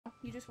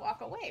just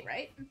walk away,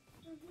 right?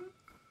 Mm-hmm.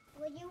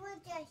 Well, you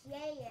would just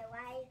say it,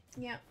 right?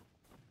 Yeah.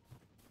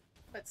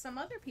 But some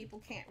other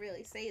people can't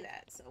really say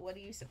that, so what are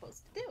you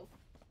supposed to do?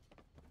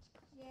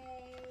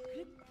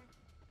 Yay.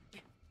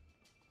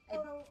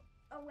 Oh,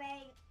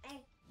 away.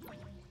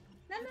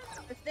 No.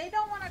 If they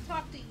don't want to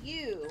talk to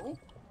you,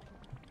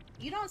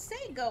 you don't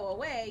say go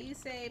away. You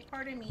say,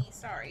 pardon me,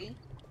 sorry.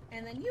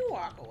 And then you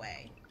walk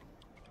away.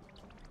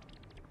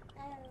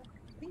 I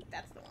think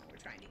that's the one we're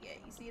trying to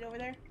get. You see it over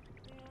there?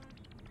 Yeah.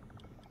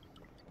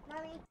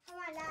 Mommy, come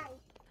on,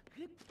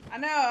 live. I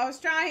know, I was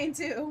trying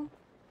to.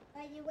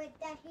 Are you with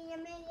that in a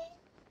minute?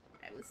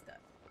 I was stuck.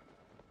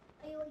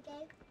 Are you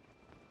okay?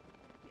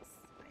 Yes,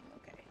 I'm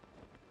okay.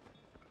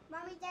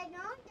 Mommy, there's no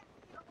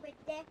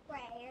with this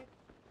way.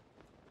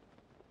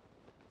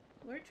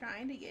 We're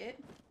trying to get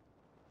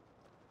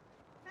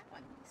that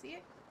one. You see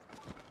it?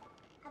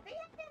 I think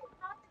I can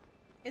talk.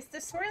 It's the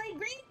swirly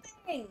green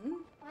thing.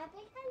 I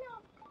think I know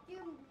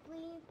do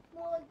green,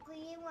 more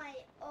green one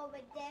over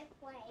this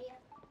way.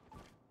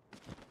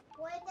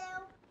 What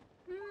now?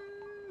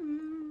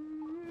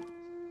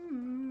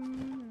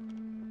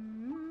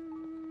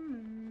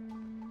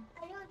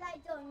 I don't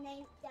like those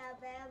names down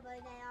there, but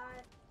they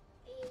are.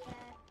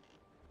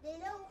 They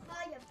don't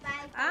call you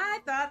back. I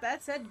thought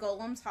that said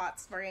Golums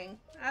Hotspring.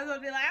 I was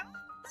gonna be like, oh,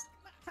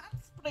 hot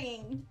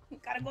spring.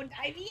 Gotta go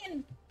dive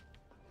in.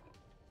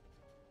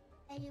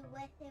 Are you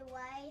with it,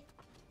 why?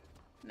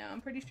 No, I'm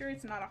pretty sure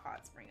it's not a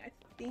hot spring. I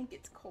think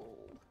it's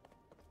cold.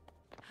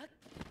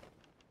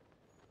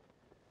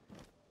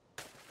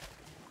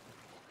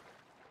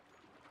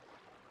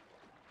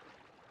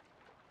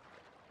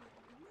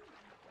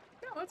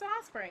 No, it's a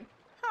hot spring.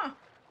 Huh.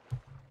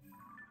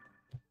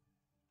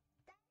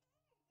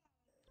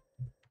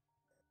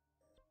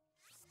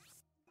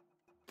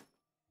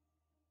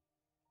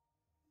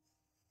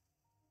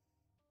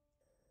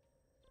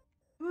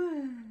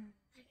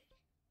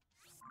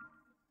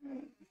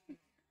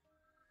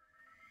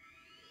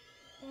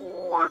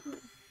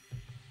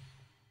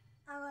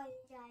 I want to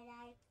try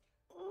that.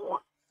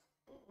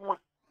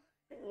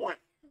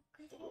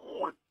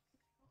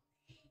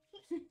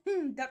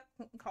 Duck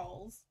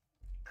calls.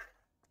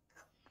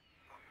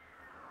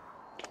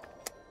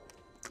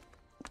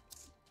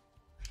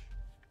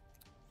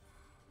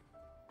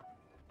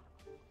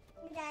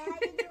 Is that how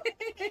you do it?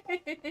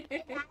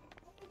 Is that how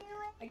you do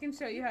it? I can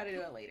show you how to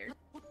do it later.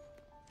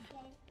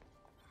 Okay.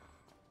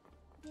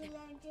 You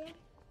like this?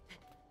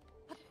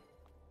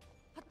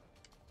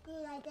 You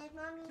like this,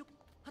 Mommy?